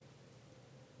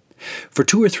For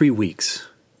 2 or 3 weeks,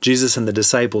 Jesus and the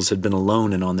disciples had been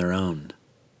alone and on their own.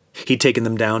 He'd taken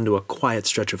them down to a quiet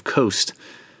stretch of coast,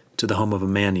 to the home of a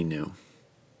man he knew.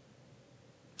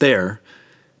 There,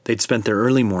 they'd spent their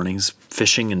early mornings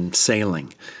fishing and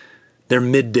sailing, their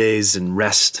middays in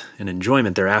rest and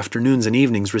enjoyment, their afternoons and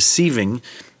evenings receiving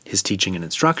his teaching and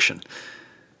instruction.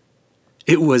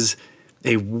 It was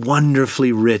a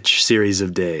wonderfully rich series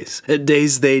of days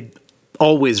they'd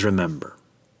always remember,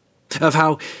 of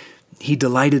how he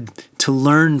delighted to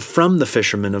learn from the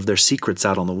fishermen of their secrets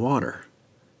out on the water,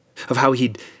 of how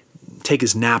he'd take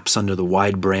his naps under the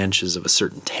wide branches of a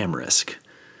certain tamarisk,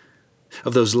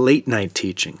 of those late-night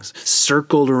teachings,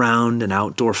 circled around an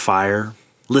outdoor fire,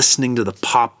 listening to the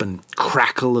pop and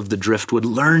crackle of the driftwood,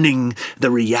 learning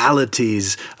the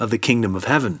realities of the kingdom of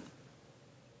heaven.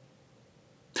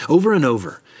 Over and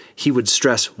over, he would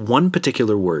stress one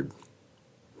particular word: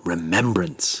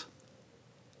 remembrance.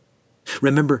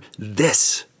 Remember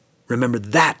this, remember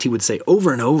that, he would say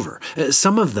over and over.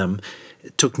 Some of them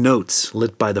took notes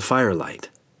lit by the firelight.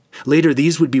 Later,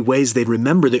 these would be ways they'd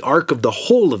remember the arc of the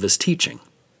whole of his teaching.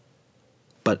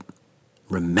 But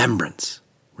remembrance,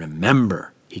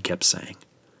 remember, he kept saying.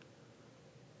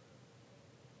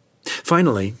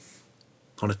 Finally,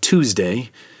 on a Tuesday,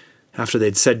 after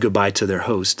they'd said goodbye to their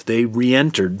host, they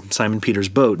re-entered Simon Peter's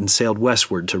boat and sailed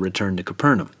westward to return to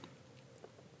Capernaum.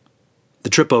 The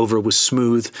trip over was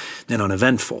smooth and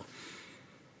uneventful,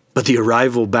 but the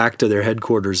arrival back to their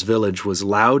headquarters village was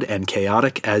loud and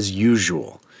chaotic as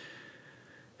usual.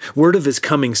 Word of his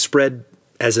coming spread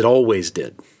as it always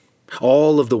did.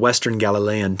 All of the western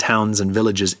Galilean towns and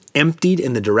villages emptied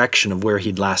in the direction of where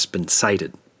he'd last been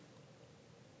sighted.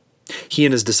 He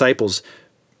and his disciples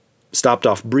stopped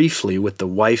off briefly with the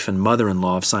wife and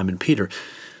mother-in-law of Simon Peter.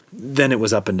 Then it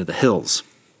was up into the hills.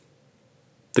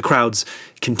 The crowds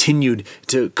continued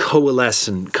to coalesce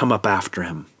and come up after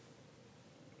him.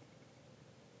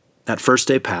 That first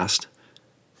day passed,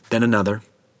 then another,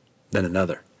 then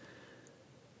another.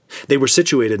 They were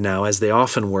situated now, as they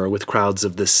often were with crowds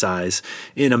of this size,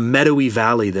 in a meadowy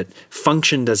valley that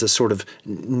functioned as a sort of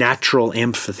natural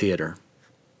amphitheater.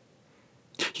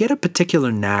 He had a particular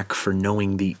knack for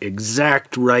knowing the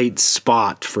exact right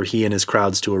spot for he and his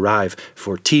crowds to arrive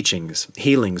for teachings,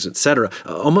 healings, etc.,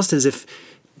 almost as if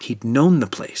he'd known the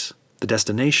place, the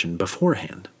destination,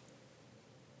 beforehand.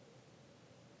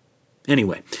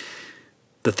 Anyway,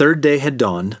 the third day had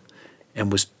dawned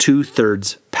and was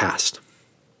 2/3 past.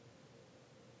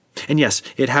 And yes,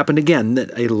 it happened again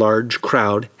that a large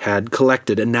crowd had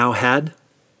collected and now had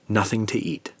nothing to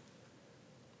eat.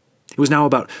 It was now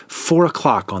about 4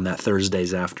 o'clock on that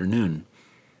Thursday's afternoon.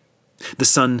 The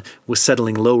sun was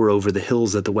settling lower over the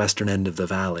hills at the western end of the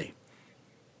valley.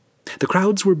 The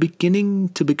crowds were beginning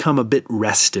to become a bit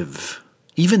restive,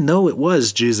 even though it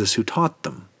was Jesus who taught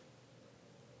them.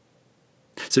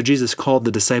 So Jesus called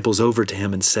the disciples over to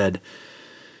him and said,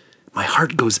 "My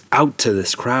heart goes out to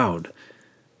this crowd.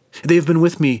 They have been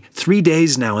with me 3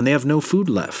 days now, and they have no food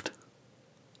left.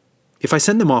 If I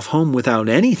send them off home without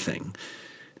anything,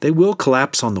 they will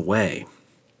collapse on the way.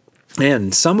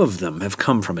 And some of them have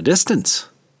come from a distance."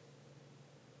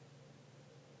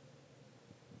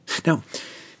 Now,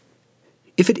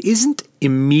 if it isn't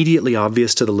immediately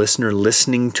obvious to the listener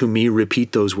listening to me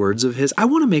repeat those words of his, I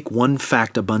want to make one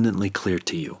fact abundantly clear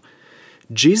to you.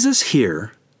 Jesus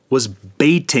here was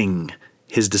baiting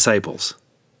his disciples.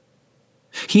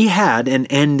 He had an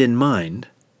end in mind,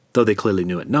 though they clearly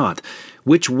knew it not,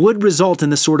 which would result in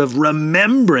the sort of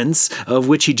remembrance of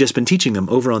which he'd just been teaching them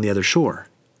over on the other shore.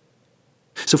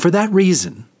 So for that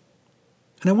reason,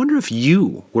 and I wonder if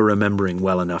you were remembering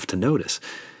well enough to notice,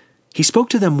 he spoke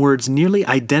to them words nearly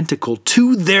identical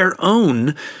to their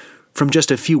own from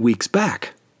just a few weeks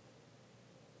back.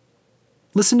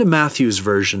 Listen to Matthew's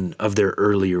version of their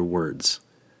earlier words.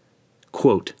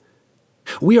 Quote,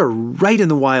 "We are right in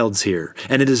the wilds here,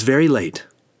 and it is very late.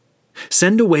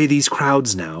 Send away these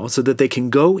crowds now so that they can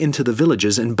go into the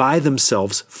villages and buy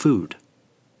themselves food."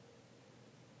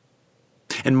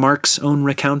 And Mark's own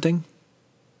recounting?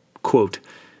 Quote,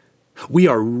 "We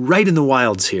are right in the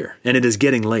wilds here, and it is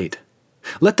getting late.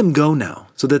 Let them go now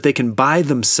so that they can buy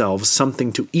themselves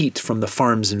something to eat from the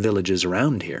farms and villages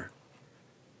around here."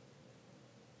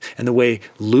 And the way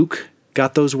Luke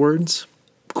got those words?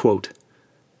 Quote,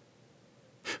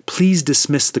 "Please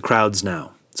dismiss the crowds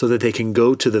now, so that they can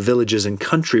go to the villages and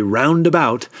country round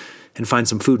about and find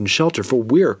some food and shelter, for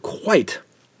we're quite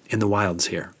in the wilds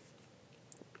here."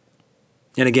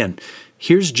 And again,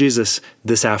 here's Jesus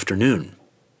this afternoon.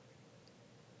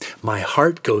 "My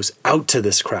heart goes out to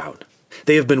this crowd.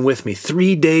 They have been with me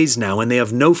 3 days now, and they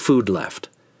have no food left.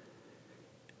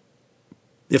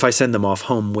 If I send them off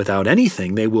home without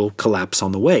anything, they will collapse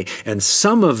on the way. And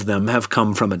some of them have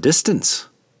come from a distance.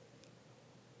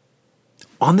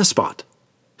 On the spot.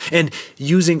 And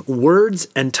using words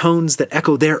and tones that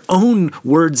echo their own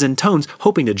words and tones,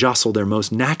 hoping to jostle their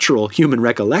most natural human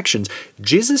recollections,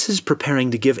 Jesus is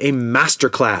preparing to give a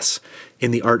masterclass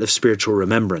in the art of spiritual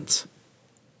remembrance.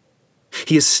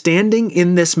 He is standing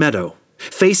in this meadow,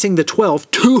 facing the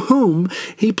 12 to whom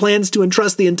he plans to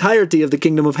entrust the entirety of the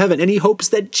kingdom of heaven, and he hopes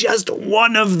that just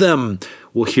one of them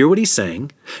will hear what he's saying,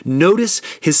 notice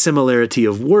his similarity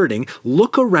of wording,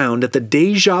 look around at the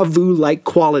deja vu-like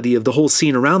quality of the whole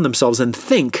scene around themselves, and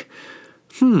think,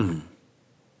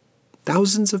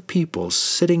 thousands of people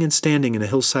sitting and standing in a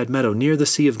hillside meadow near the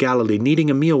Sea of Galilee, needing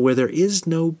a meal where there is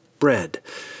no bread.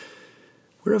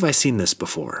 Where have I seen this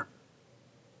before?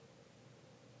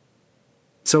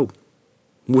 So,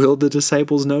 will the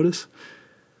disciples notice?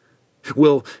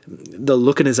 Will the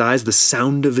look in his eyes, the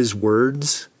sound of his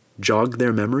words, jog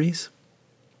their memories?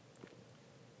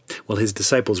 Well, his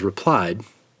disciples replied,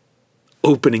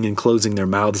 opening and closing their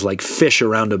mouths like fish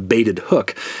around a baited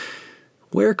hook.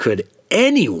 Where could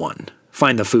anyone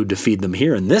find the food to feed them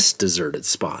here in this deserted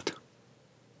spot?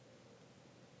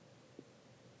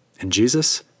 And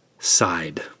Jesus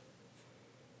sighed.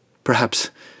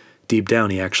 Perhaps deep down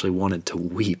he actually wanted to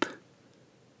weep.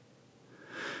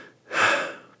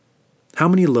 How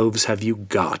many loaves have you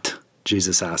got?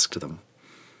 Jesus asked them.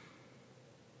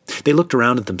 They looked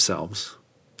around at themselves,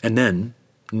 and then,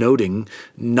 noting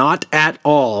not at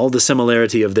all the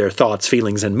similarity of their thoughts,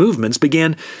 feelings, and movements,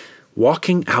 began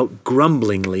walking out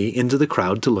grumblingly into the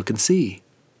crowd to look and see.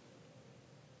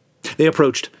 They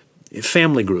approached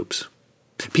family groups,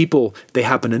 people they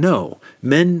happen to know,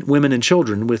 men, women, and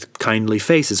children with kindly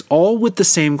faces, all with the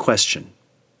same question.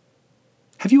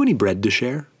 Have you any bread to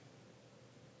share?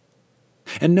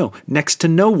 And no, next to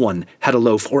no one had a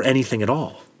loaf or anything at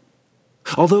all.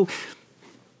 Although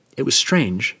it was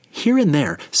strange, here and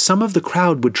there, some of the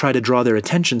crowd would try to draw their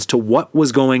attentions to what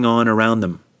was going on around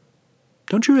them.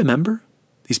 Don't you remember?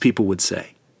 These people would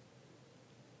say.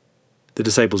 The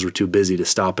disciples were too busy to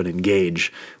stop and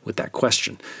engage with that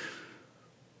question.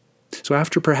 So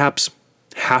after perhaps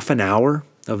half an hour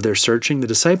of their searching, the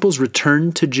disciples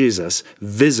returned to Jesus,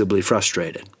 visibly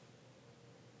frustrated.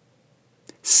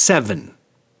 7,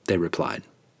 they replied.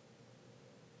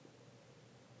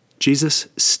 Jesus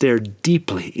stared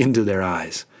deeply into their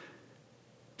eyes.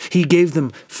 He gave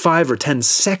them 5 or 10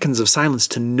 seconds of silence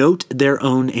to note their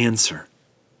own answer.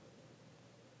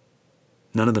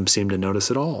 None of them seemed to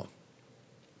notice at all.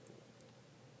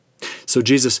 So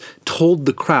Jesus told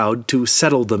the crowd to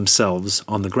settle themselves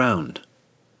on the ground.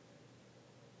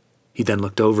 He then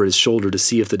looked over his shoulder to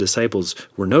see if the disciples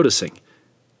were noticing.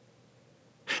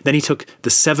 Then he took the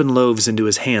 7 loaves into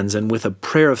his hands and with a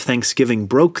prayer of thanksgiving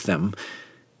broke them,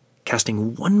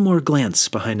 casting one more glance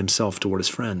behind himself toward his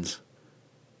friends.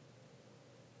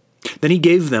 Then he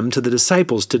gave them to the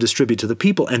disciples to distribute to the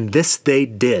people, and this they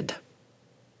did.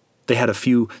 They had a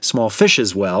few small fish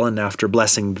as well, and after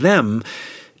blessing them,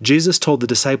 Jesus told the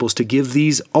disciples to give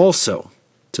these also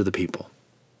to the people.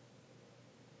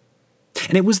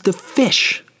 And it was the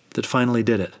fish that finally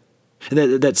did it,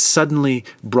 that suddenly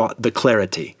brought the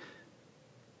clarity.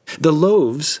 The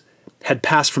loaves had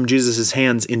passed from Jesus'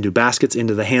 hands into baskets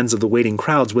into the hands of the waiting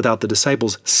crowds without the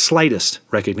disciples' slightest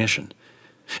recognition.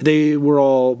 They were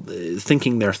all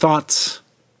thinking their thoughts,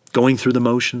 going through the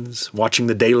motions, watching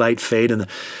the daylight fade, and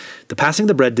the passing of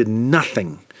the bread did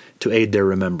nothing to aid their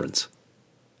remembrance.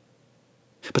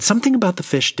 But something about the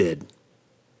fish did.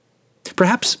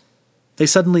 Perhaps they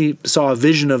suddenly saw a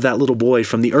vision of that little boy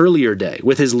from the earlier day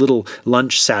with his little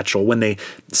lunch satchel when they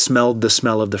smelled the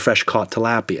smell of the fresh-caught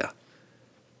tilapia.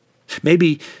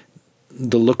 Maybe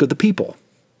the look of the people,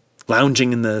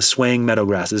 lounging in the swaying meadow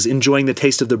grasses, enjoying the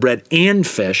taste of the bread and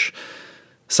fish,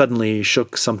 suddenly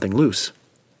shook something loose.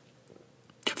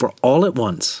 For all at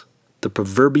once, the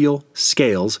proverbial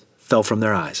scales fell from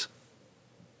their eyes.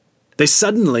 They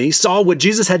suddenly saw what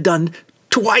Jesus had done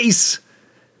twice.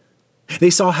 They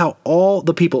saw how all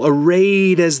the people,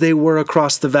 arrayed as they were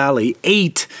across the valley,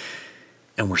 ate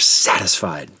and were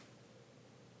satisfied.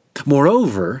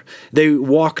 Moreover, they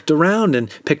walked around and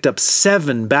picked up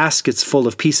 7 baskets full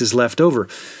of pieces left over,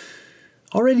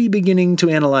 already beginning to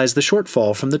analyze the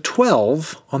shortfall from the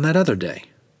 12 on that other day.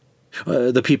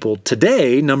 The people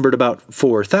today numbered about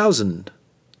 4,000.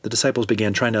 The disciples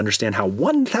began trying to understand how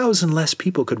 1,000 less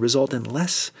people could result in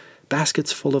less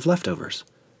baskets full of leftovers.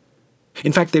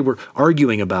 In fact, they were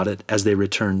arguing about it as they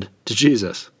returned to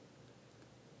Jesus.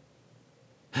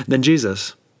 Then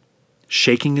Jesus,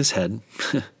 shaking his head,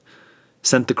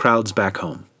 sent the crowds back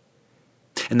home.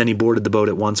 And then he boarded the boat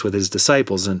at once with his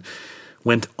disciples and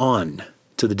went on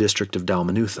to the district of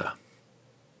Dalmanutha.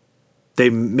 They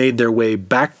made their way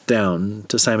back down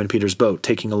to Simon Peter's boat,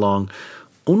 taking along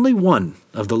only one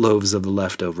of the loaves of the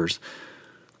leftovers,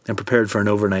 and prepared for an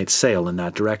overnight sail in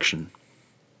that direction.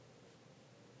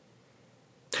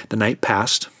 The night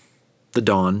passed, the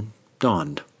dawn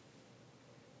dawned.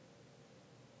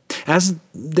 As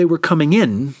they were coming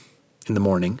in the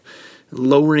morning,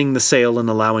 lowering the sail and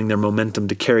allowing their momentum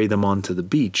to carry them onto the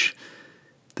beach,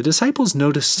 the disciples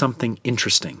noticed something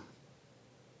interesting.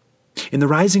 In the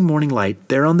rising morning light,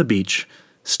 there on the beach,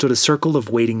 stood a circle of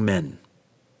waiting men.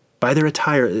 By their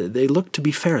attire, they looked to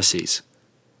be Pharisees.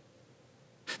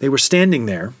 They were standing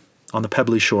there on the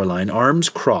pebbly shoreline, arms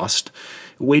crossed,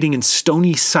 waiting in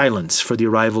stony silence for the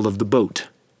arrival of the boat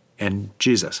and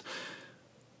Jesus.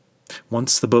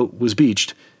 Once the boat was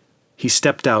beached, he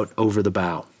stepped out over the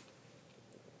bow.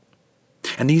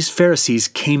 And these Pharisees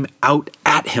came out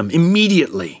at him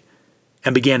immediately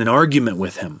and began an argument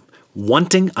with him,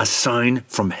 wanting a sign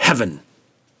from heaven.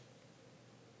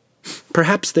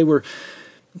 Perhaps they were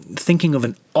thinking of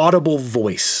an audible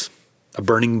voice, a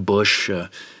burning bush, a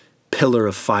pillar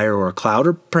of fire or a cloud,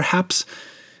 or perhaps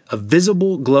a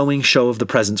visible glowing show of the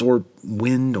presence, or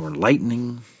wind or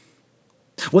lightning.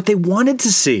 What they wanted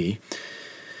to see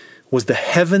was the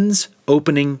heavens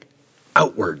opening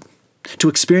outward, to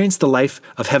experience the life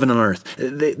of heaven on earth.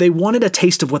 They wanted a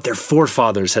taste of what their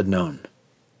forefathers had known.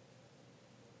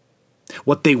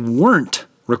 What they weren't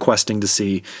requesting to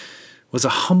see was a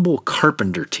humble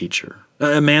carpenter teacher,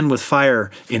 a man with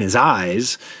fire in his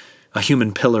eyes, a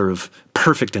human pillar of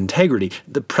perfect integrity,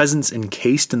 the presence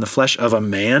encased in the flesh of a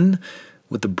man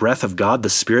with the breath of God, the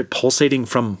Spirit pulsating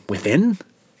from within.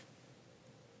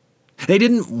 They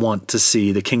didn't want to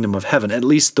see the kingdom of heaven, at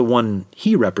least the one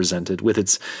he represented, with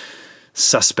its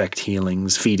suspect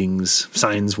healings, feedings,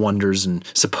 signs, wonders, and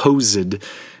supposed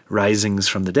risings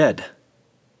from the dead.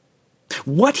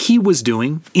 What he was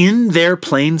doing in their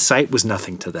plain sight was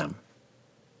nothing to them.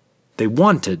 They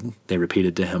wanted, they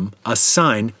repeated to him, a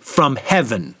sign from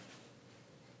heaven.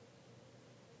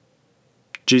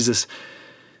 Jesus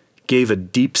gave a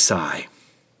deep sigh.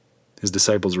 His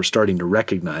disciples were starting to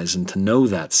recognize and to know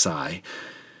that sigh,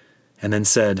 and then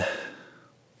said,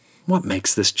 "What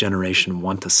makes this generation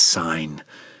want a sign?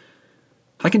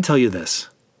 I can tell you this,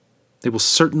 they will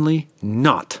certainly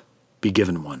not be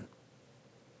given one."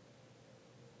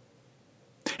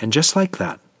 And just like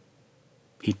that,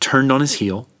 he turned on his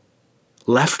heel,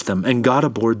 left them, and got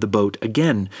aboard the boat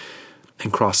again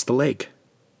and crossed the lake.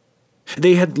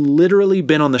 They had literally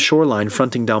been on the shoreline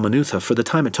fronting Dalmanutha for the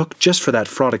time it took just for that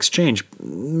fraught exchange,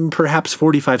 perhaps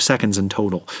 45 seconds in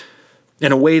total,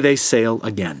 and away they sail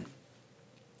again.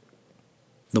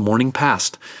 The morning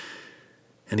passed,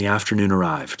 and the afternoon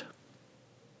arrived.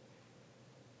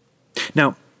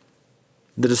 Now,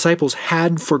 the disciples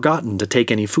had forgotten to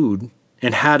take any food,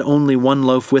 and had only one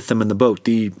loaf with them in the boat,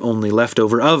 the only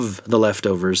leftover of the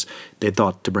leftovers they'd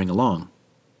thought to bring along.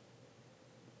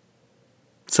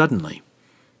 Suddenly,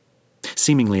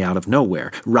 seemingly out of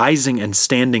nowhere, rising and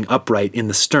standing upright in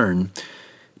the stern,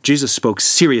 Jesus spoke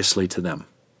seriously to them.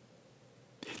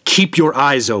 "Keep your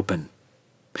eyes open.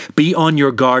 Be on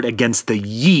your guard against the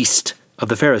yeast of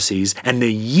the Pharisees and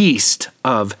the yeast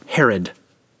of Herod."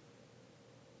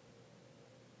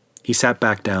 He sat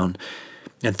back down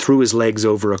and threw his legs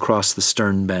over across the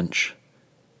stern bench.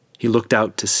 He looked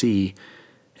out to sea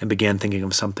and began thinking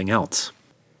of something else.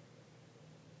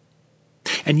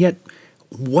 And yet,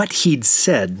 what he'd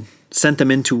said sent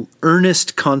them into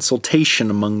earnest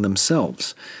consultation among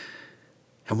themselves.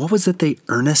 And what was it they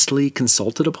earnestly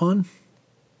consulted upon?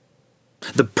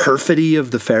 The perfidy of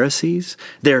the Pharisees,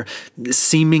 their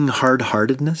seeming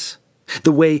hard-heartedness,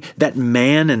 the way that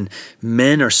man and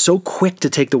men are so quick to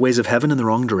take the ways of heaven in the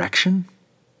wrong direction?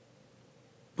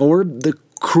 Or the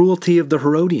cruelty of the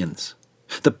Herodians,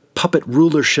 the puppet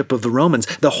rulership of the Romans,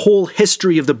 the whole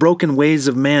history of the broken ways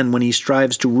of man when he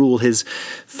strives to rule his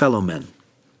fellow men.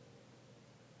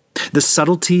 The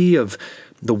subtlety of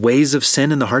the ways of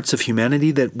sin in the hearts of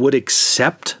humanity that would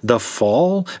accept the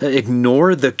fall,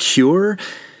 ignore the cure,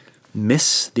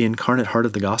 miss the incarnate heart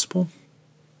of the gospel?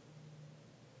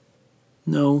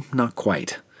 No, not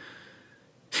quite.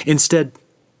 Instead,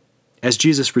 as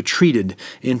Jesus retreated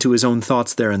into his own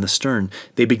thoughts there in the stern,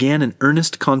 they began an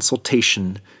earnest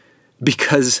consultation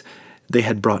because they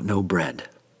had brought no bread.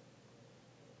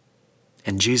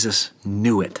 And Jesus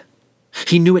knew it.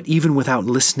 He knew it even without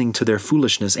listening to their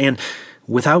foolishness, and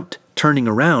without turning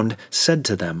around, said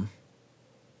to them,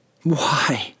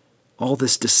 "Why all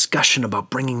this discussion about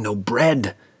bringing no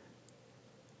bread?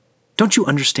 Don't you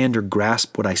understand or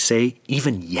grasp what I say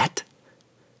even yet?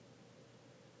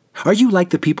 Are you like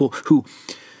the people who,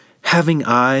 having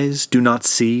eyes, do not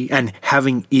see, and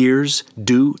having ears,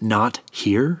 do not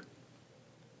hear?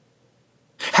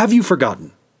 Have you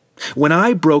forgotten? When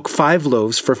I broke 5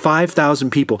 loaves for 5,000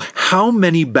 people, how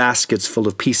many baskets full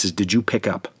of pieces did you pick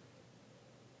up?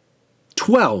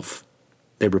 12,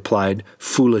 they replied,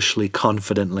 foolishly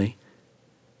confidently.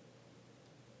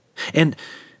 And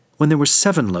when there were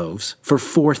 7 loaves for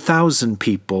 4,000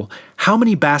 people, how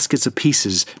many baskets of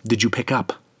pieces did you pick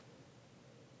up?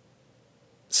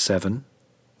 7,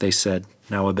 they said,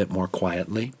 now a bit more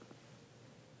quietly.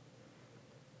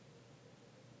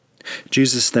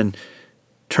 Jesus then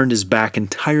turned his back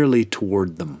entirely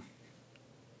toward them.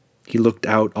 He looked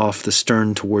out off the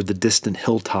stern toward the distant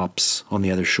hilltops on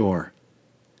the other shore.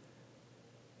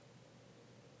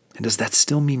 And does that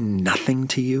still mean nothing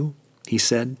to you? He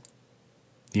said,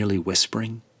 nearly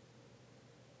whispering.